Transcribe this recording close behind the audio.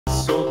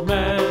old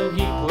man,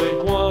 he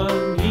played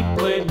one. He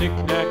played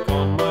knick-knack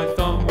on my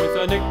thumb with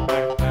a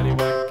knick-knack,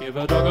 paddywhack, give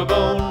a dog a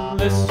bone.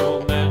 This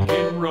old man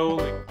came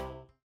rolling.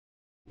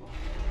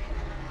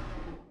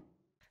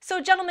 So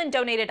a gentleman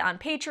donated on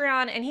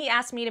Patreon, and he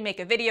asked me to make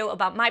a video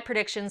about my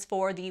predictions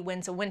for the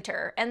Winds of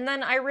Winter. And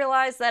then I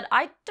realized that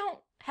I don't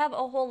have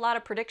a whole lot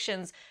of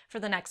predictions for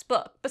the next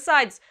book,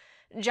 besides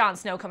Jon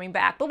Snow coming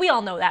back, but we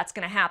all know that's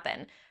gonna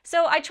happen.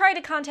 So I tried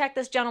to contact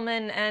this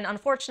gentleman, and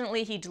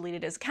unfortunately he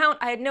deleted his account.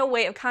 I had no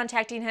way of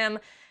contacting him,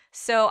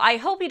 so I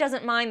hope he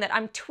doesn't mind that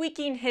I'm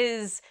tweaking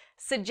his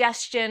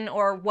suggestion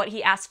or what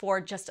he asked for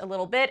just a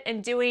little bit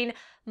and doing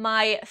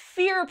my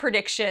fear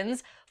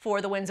predictions for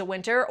the Winds of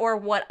Winter, or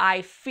what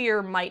I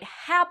fear might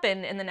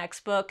happen in the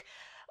next book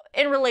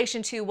in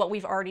relation to what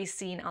we've already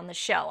seen on the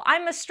show.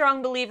 I'm a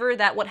strong believer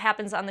that what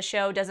happens on the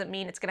show doesn't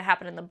mean it's gonna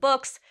happen in the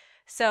books.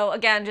 So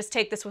again, just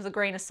take this with a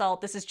grain of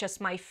salt. This is just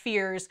my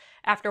fears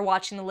after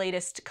watching the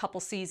latest couple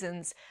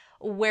seasons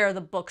where the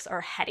books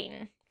are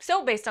heading.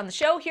 So based on the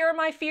show, here are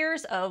my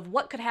fears of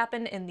what could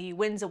happen in the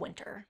Winds of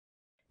Winter.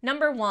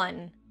 Number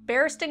 1,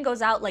 Barristan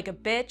goes out like a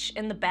bitch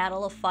in the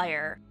Battle of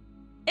Fire.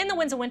 In the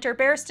Winds of Winter,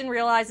 Barristan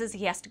realizes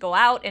he has to go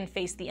out and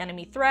face the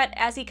enemy threat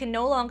as he can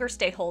no longer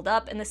stay holed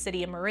up in the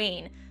city of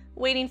Meereen,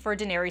 waiting for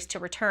Daenerys to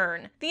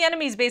return. The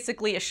enemies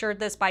basically assured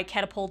this by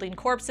catapulting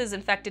corpses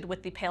infected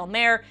with the Pale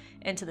Mare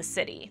into the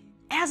city.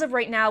 As of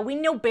right now, we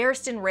know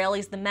Barristan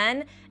rallies the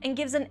men and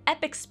gives an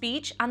epic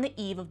speech on the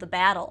eve of the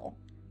battle.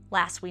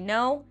 Last we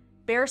know,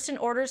 Barristan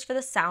orders for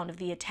the sound of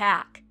the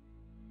attack.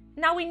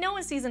 Now we know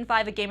in season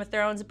 5 of Game of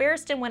Thrones,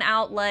 Barristan went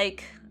out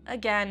like a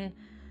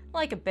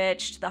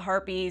bitch to the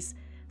Harpies,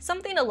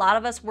 something a lot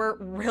of us were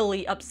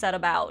really upset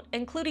about,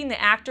 including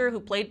the actor who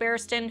played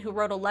Barristan, who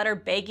wrote a letter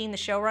begging the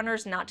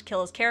showrunners not to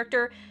kill his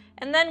character,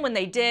 and then when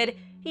they did,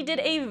 he did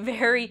a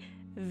very,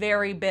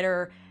 very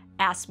bitter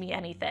ask me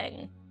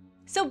anything.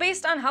 So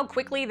based on how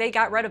quickly they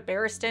got rid of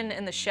Barristan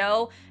in the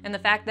show, and the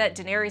fact that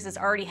Daenerys is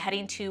already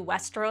heading to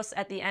Westeros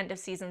at the end of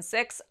season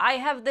 6, I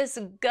have this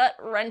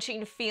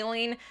gut-wrenching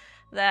feeling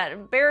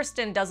that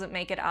Barristan doesn't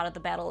make it out of the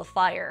Battle of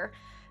Fire.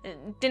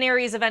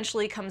 Daenerys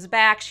eventually comes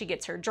back, she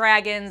gets her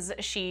dragons,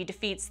 she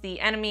defeats the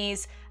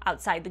enemies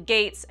outside the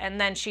gates, and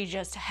then she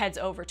just heads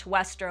over to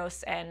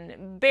Westeros,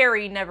 and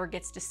Barry never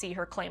gets to see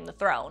her claim the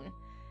throne,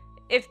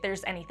 if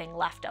there's anything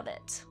left of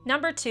it.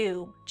 Number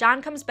 2,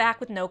 Jon comes back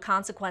with no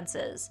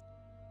consequences.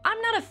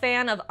 I'm not a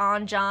fan of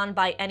on Jon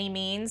by any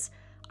means.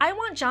 I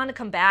want Jon to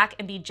come back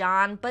and be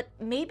Jon, but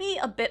maybe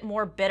a bit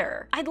more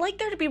bitter. I'd like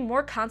there to be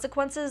more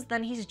consequences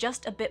than he's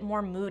just a bit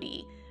more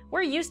moody.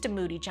 We're used to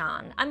moody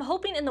Jon. I'm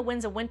hoping in the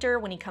Winds of Winter,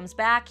 when he comes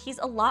back, he's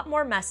a lot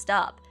more messed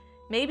up.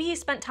 Maybe he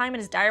spent time in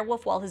his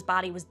direwolf while his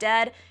body was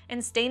dead,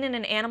 and staying in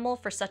an animal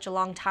for such a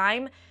long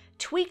time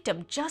tweaked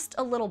him just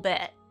a little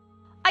bit.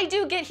 I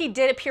do get he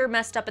did appear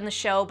messed up in the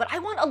show, but I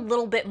want a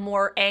little bit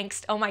more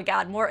angst. Oh my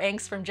god, more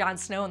angst from Jon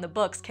Snow in the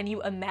books. Can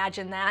you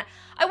imagine that?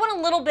 I want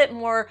a little bit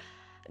more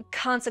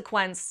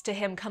consequence to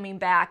him coming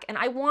back, and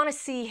I want to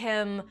see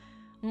him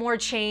more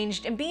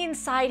changed and be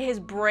inside his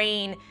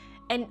brain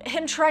and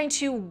him trying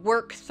to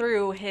work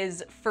through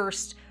his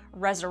first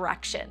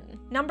resurrection.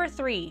 Number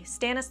 3,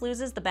 Stannis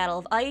loses the Battle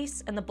of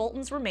Ice and the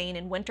Boltons remain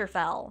in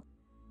Winterfell.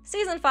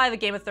 Season 5 of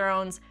Game of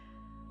Thrones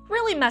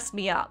really messed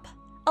me up.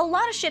 A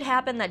lot of shit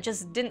happened that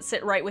just didn't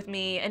sit right with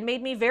me and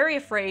made me very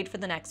afraid for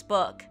the next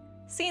book.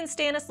 Seeing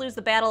Stannis lose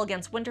the battle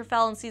against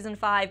Winterfell in season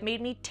 5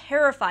 made me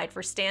terrified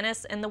for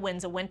Stannis in the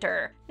Winds of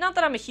Winter. Not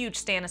that I'm a huge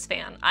Stannis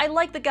fan. I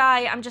like the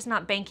guy, I'm just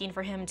not banking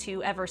for him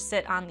to ever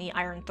sit on the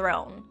Iron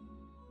Throne.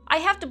 I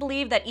have to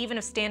believe that even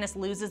if Stannis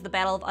loses the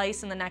Battle of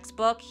Ice in the next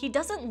book, he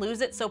doesn't lose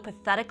it so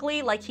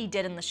pathetically like he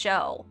did in the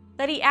show.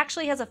 That he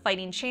actually has a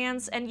fighting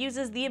chance and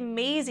uses the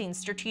amazing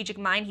strategic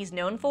mind he's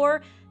known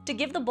for to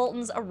give the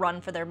Boltons a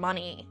run for their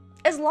money.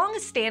 As long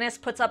as Stannis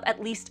puts up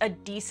at least a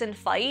decent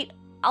fight,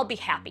 I'll be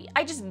happy.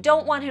 I just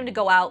don't want him to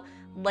go out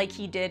like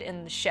he did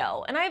in the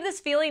show. And I have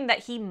this feeling that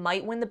he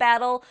might win the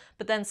battle,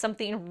 but then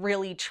something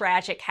really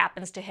tragic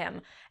happens to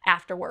him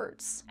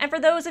afterwards. And for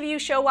those of you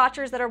show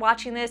watchers that are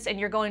watching this and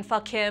you're going,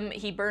 fuck him,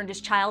 he burned his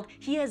child,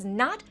 he has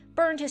not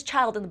burned his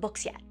child in the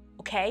books yet,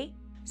 okay?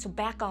 So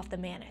back off the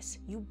Manus.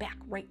 You back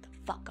right the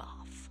fuck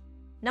off.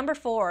 Number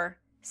 4,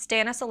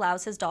 Stannis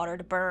allows his daughter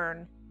to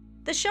burn.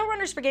 The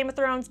showrunners for Game of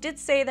Thrones did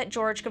say that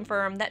George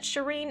confirmed that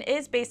Shireen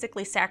is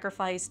basically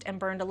sacrificed and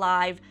burned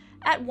alive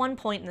at one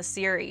point in the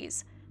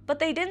series, but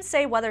they didn't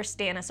say whether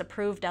Stannis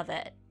approved of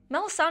it.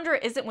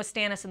 Melisandre isn't with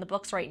Stannis in the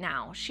books right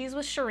now, she's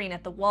with Shireen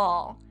at the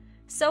Wall.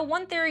 So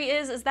one theory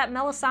is that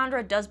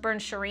Melisandre does burn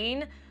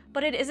Shireen,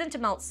 but it isn't to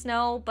melt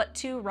snow, but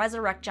to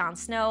resurrect Jon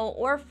Snow,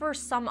 or for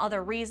some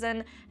other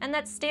reason, and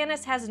that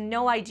Stannis has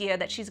no idea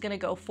that she's gonna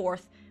go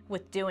forth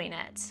with doing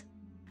it.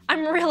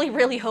 I'm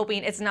really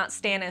hoping it's not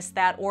Stannis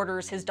that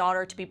orders his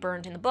daughter to be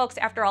burned in the books.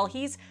 After all,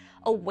 he's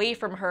away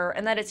from her,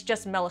 and that it's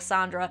just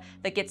Melisandre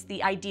that gets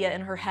the idea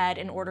in her head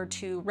in order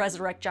to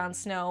resurrect Jon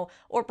Snow,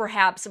 or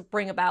perhaps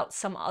bring about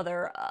some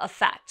other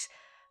effect.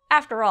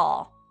 After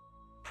all,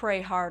 pray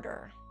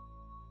harder.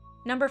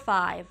 Number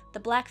 5. The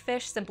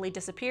Blackfish simply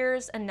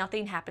disappears and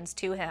nothing happens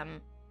to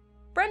him.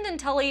 Brynden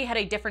Tully had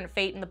a different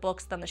fate in the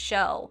books than the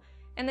show.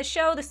 In the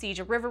show, the Siege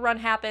of Riverrun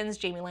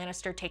happens, Jaime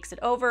Lannister takes it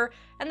over,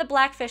 and the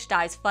Blackfish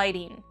dies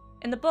fighting.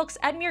 In the books,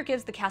 Edmure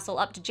gives the castle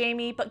up to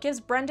Jaime, but gives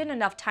Brynden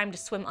enough time to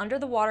swim under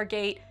the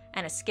Watergate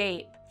and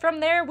escape. From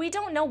there, we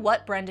don't know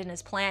what Brynden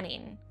is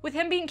planning. With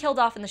him being killed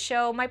off in the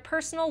show, my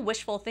personal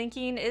wishful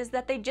thinking is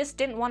that they just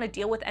didn't want to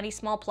deal with any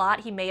small plot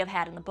he may have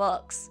had in the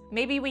books.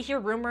 Maybe we hear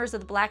rumors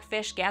of the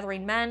Blackfish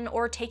gathering men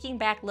or taking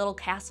back little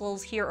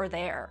castles here or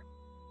there.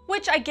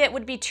 Which I get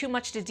would be too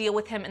much to deal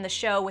with him in the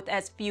show with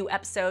as few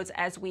episodes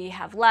as we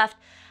have left.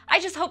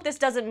 I just hope this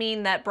doesn't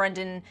mean that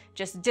Brynden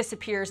just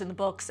disappears in the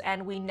books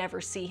and we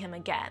never see him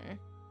again.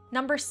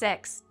 Number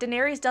 6.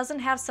 Daenerys doesn't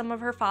have some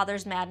of her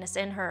father's madness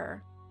in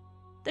her.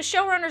 The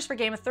showrunners for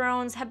Game of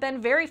Thrones have been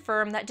very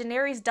firm that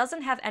Daenerys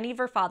doesn't have any of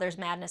her father's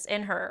madness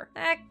in her.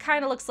 That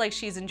kinda looks like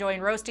she's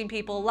enjoying roasting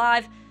people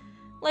alive,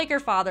 like her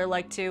father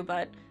liked to,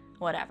 but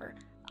whatever.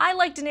 I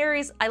like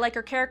Daenerys, I like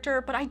her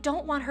character, but I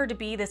don't want her to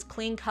be this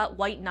clean-cut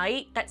white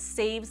knight that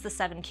saves the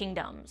Seven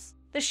Kingdoms.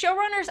 The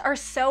showrunners are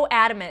so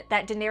adamant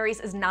that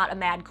Daenerys is not a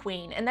mad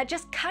queen, and that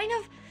just kind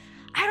of,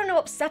 I don't know,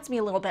 upsets me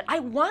a little bit. I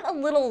want a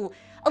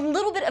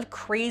little bit of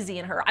crazy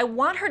in her. I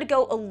want her to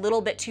go a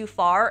little bit too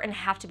far and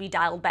have to be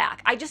dialed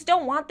back. I just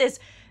don't want this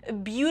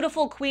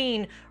beautiful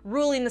queen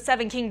ruling the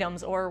Seven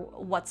Kingdoms, or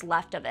what's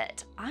left of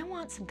it. I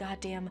want some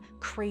goddamn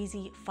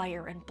crazy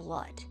fire and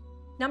blood.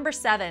 Number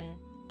 7.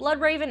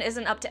 Bloodraven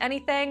isn't up to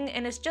anything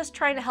and is just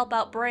trying to help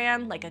out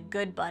Bran like a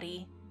good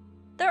buddy.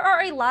 There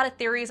are a lot of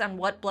theories on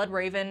what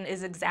Bloodraven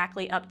is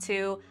exactly up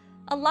to.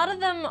 A lot of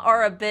them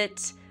are a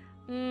bit,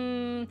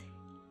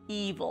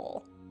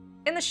 evil.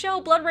 In the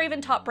show,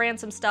 Bloodraven taught Bran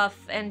some stuff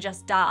and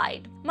just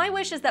died. My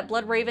wish is that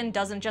Bloodraven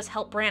doesn't just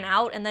help Bran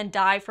out and then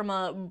die from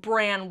a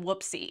Bran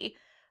whoopsie,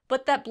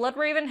 but that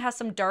Bloodraven has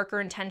some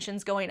darker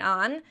intentions going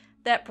on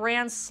that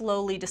Bran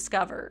slowly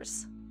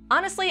discovers.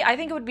 Honestly, I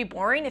think it would be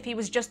boring if he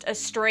was just a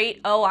straight,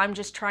 oh, I'm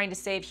just trying to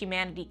save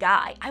humanity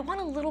guy. I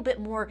want a little bit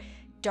more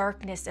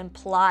darkness and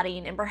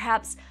plotting, and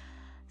perhaps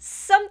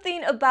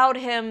something about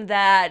him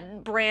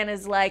that Bran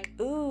is like,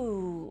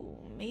 ooh,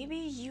 maybe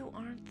you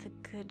aren't the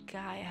good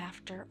guy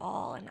after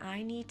all, and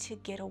I need to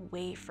get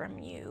away from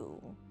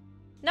you.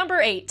 Number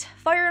 8,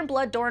 Fire and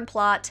Blood Dorne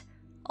plot,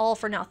 all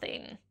for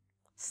nothing.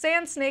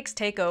 Sand snakes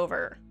take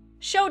over.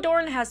 Show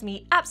Dorne has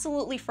me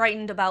absolutely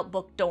frightened about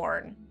book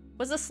Dorne.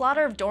 Was the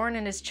slaughter of Dorne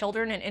and his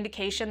children an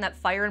indication that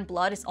Fire and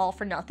Blood is all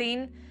for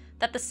nothing?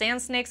 That the Sand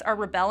Snakes are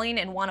rebelling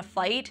and want to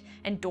fight,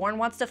 and Dorne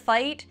wants to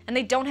fight, and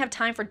they don't have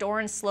time for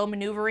Dorne's slow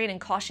maneuvering and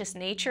cautious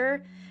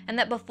nature? And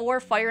that before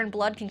Fire and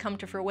Blood can come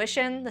to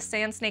fruition, the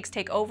Sand Snakes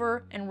take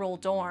over and rule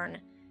Dorne.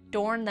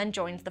 Dorne then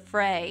joins the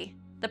fray.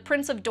 The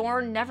Prince of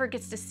Dorne never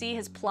gets to see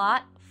his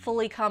plot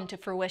fully come to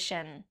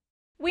fruition.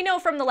 We know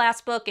from the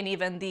last book and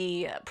even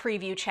the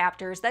preview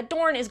chapters that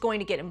Dorne is going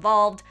to get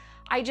involved.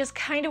 I just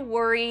kind of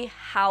worry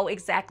how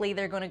exactly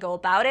they're going to go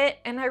about it,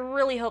 and I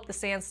really hope the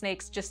Sand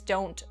Snakes just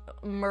don't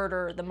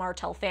murder the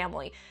Martell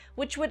family,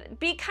 which would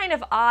be kind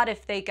of odd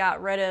if they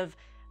got rid of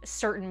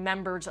certain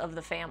members of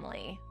the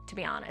family, to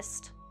be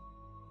honest.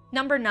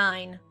 Number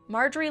 9.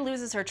 Margaery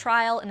loses her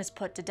trial and is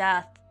put to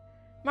death.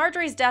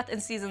 Margaery's death in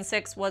Season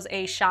 6 was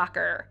a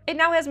shocker. It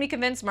now has me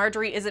convinced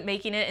Margaery isn't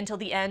making it until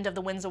the end of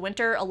the Winds of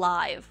Winter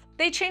alive.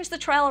 They changed the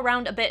trial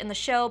around a bit in the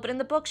show, but in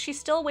the book she's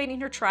still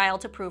waiting her trial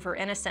to prove her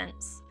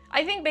innocence.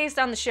 I think based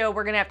on the show,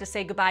 we're gonna have to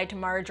say goodbye to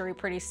Margaery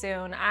pretty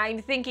soon.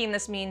 I'm thinking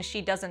this means she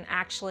doesn't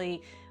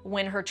actually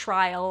win her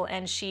trial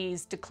and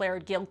she's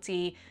declared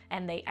guilty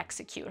and they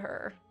execute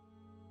her.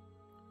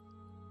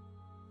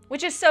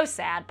 Which is so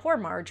sad, poor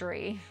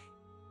Margaery.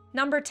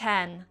 Number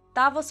 10.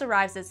 Davos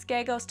arrives at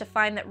Skagos to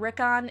find that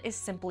Rickon is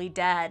simply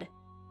dead.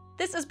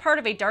 This is part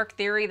of a dark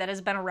theory that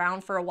has been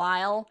around for a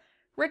while.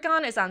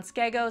 Rickon is on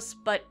Skagos,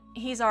 but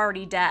he's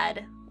already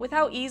dead. With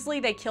how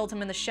easily they killed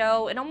him in the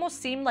show, it almost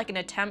seemed like an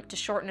attempt to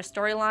shorten a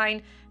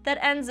storyline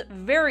that ends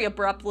very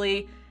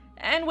abruptly,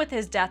 and with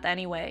his death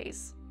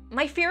anyways.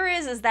 My fear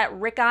is that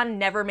Rickon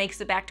never makes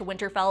it back to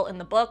Winterfell in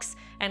the books,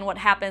 and what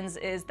happens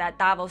is that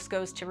Davos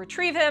goes to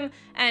retrieve him,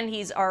 and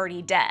he's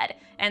already dead.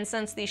 And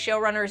since the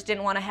showrunners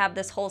didn't want to have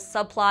this whole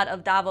subplot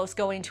of Davos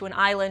going to an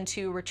island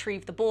to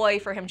retrieve the boy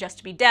for him just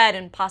to be dead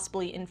and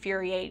possibly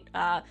infuriate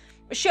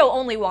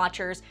show-only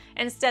watchers,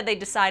 instead they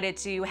decided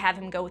to have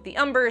him go with the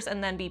Umbers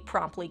and then be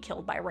promptly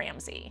killed by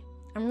Ramsay.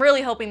 I'm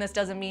really hoping this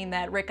doesn't mean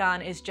that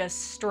Rickon is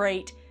just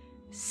straight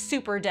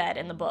super dead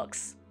in the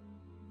books.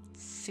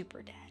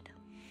 Super dead.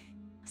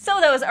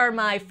 So those are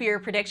my fear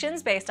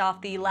predictions based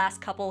off the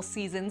last couple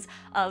seasons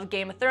of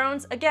Game of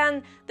Thrones.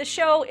 Again, the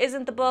show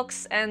isn't the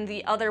books, and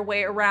the other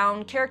way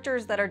around.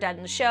 Characters that are dead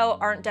in the show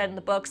aren't dead in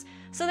the books,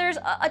 so there's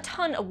a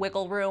ton of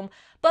wiggle room.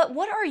 But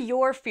what are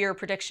your fear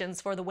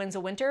predictions for the Winds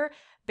of Winter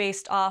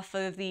based off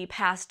of the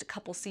past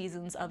couple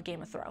seasons of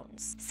Game of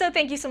Thrones? So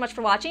thank you so much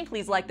for watching.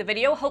 Please like the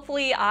video.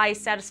 Hopefully I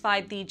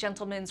satisfied the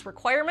gentleman's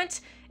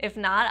requirement. If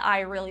not, I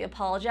really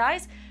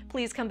apologize.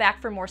 Please come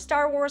back for more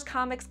Star Wars,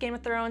 comics, Game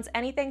of Thrones,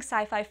 anything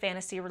sci-fi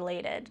fantasy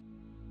related.